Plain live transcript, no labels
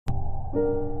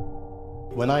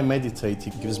When I meditate,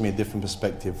 it gives me a different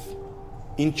perspective.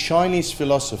 In Chinese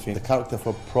philosophy, the character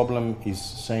for problem is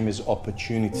same as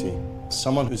opportunity.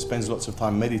 Someone who spends lots of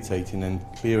time meditating and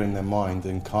clearing their mind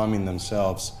and calming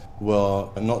themselves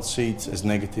will not see it as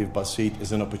negative, but see it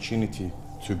as an opportunity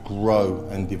to grow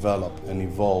and develop and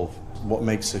evolve. What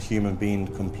makes a human being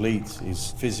complete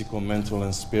is physical, mental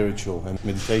and spiritual, and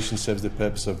meditation serves the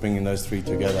purpose of bringing those three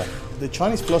together. The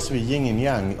Chinese philosophy, yin and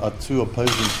yang, are two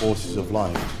opposing forces of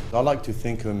life. I like to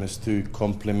think of them as two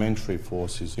complementary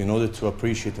forces. In order to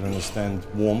appreciate and understand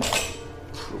warmth,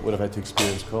 we would have had to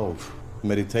experience cold.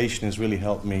 Meditation has really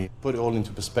helped me put it all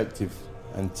into perspective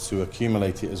and to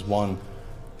accumulate it as one.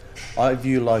 I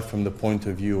view life from the point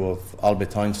of view of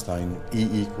Albert Einstein,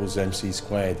 E = mc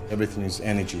squared. Everything is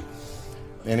energy.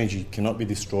 Energy cannot be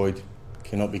destroyed,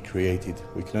 cannot be created.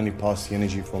 We can only pass the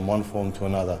energy from one form to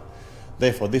another.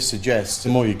 Therefore, this suggests the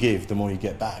more you give, the more you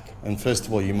get back. And first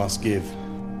of all, you must give.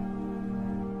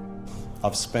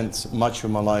 I've spent much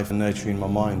of my life nurturing my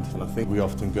mind, and I think we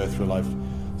often go through life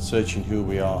searching who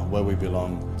we are, where we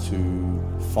belong,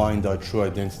 to find our true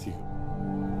identity.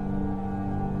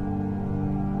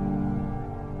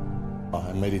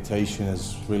 And meditation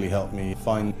has really helped me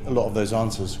find a lot of those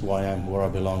answers, who I am, where I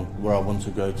belong, where I want to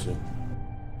go to.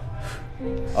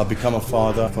 I've become a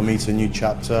father. For me, it's a new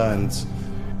chapter, and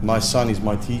my son is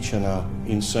my teacher now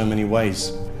in so many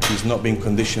ways. He's not being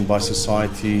conditioned by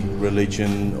society,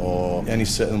 religion, or any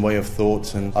certain way of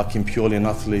thought, and I can purely and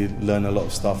utterly learn a lot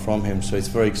of stuff from him, so it's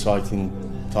a very exciting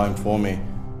time for me.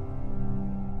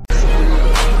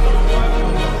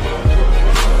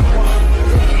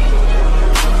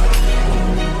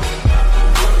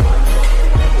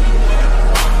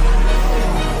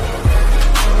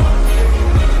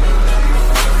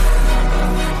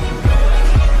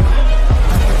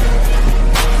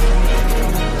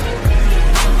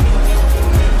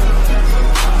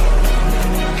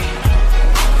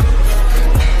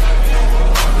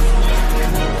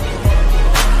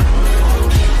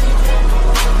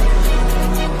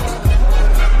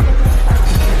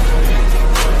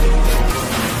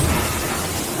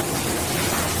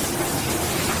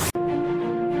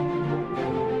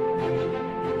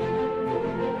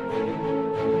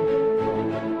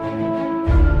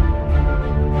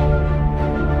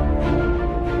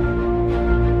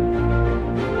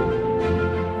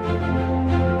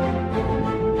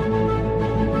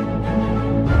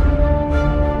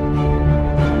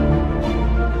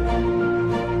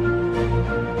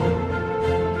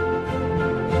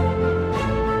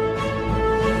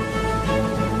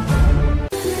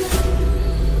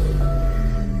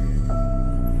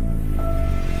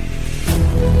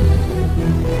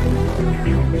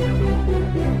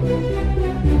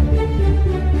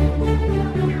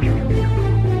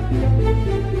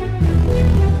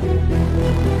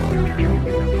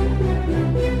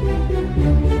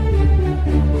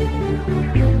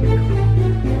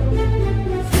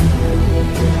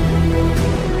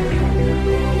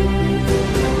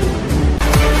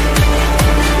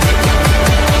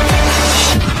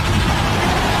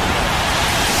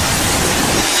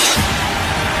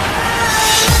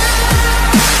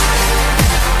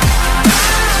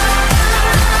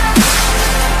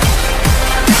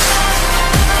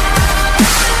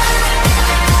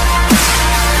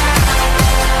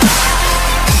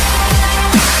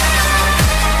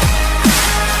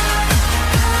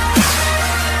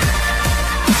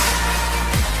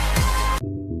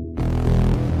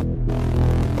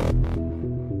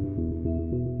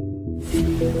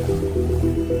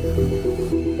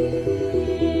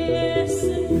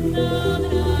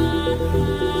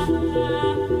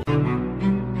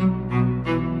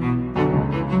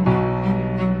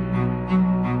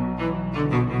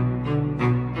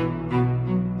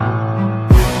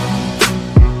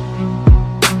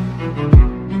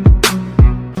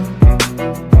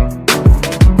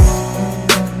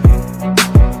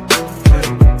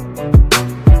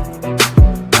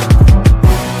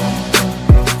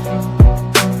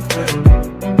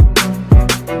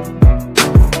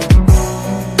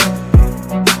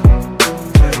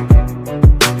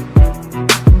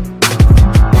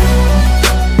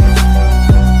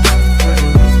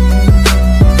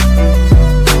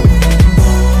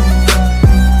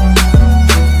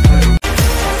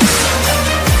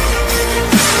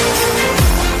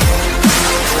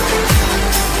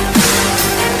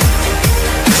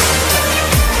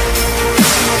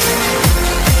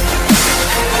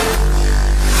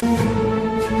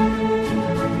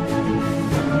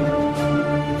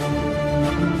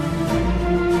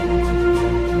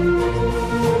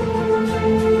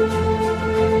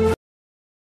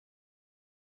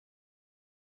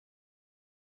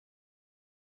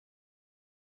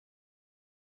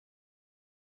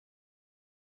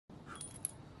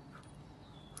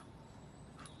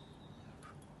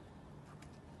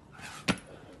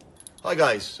 Hi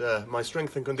guys, my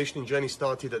strength and conditioning journey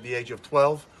started at the age of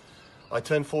 12. I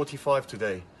turned 45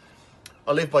 today.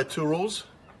 I live by 2 rules.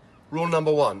 Rule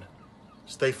number 1,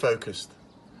 stay focused.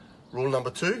 Rule number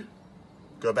 2,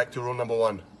 go back to rule number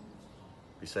 1,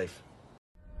 be safe.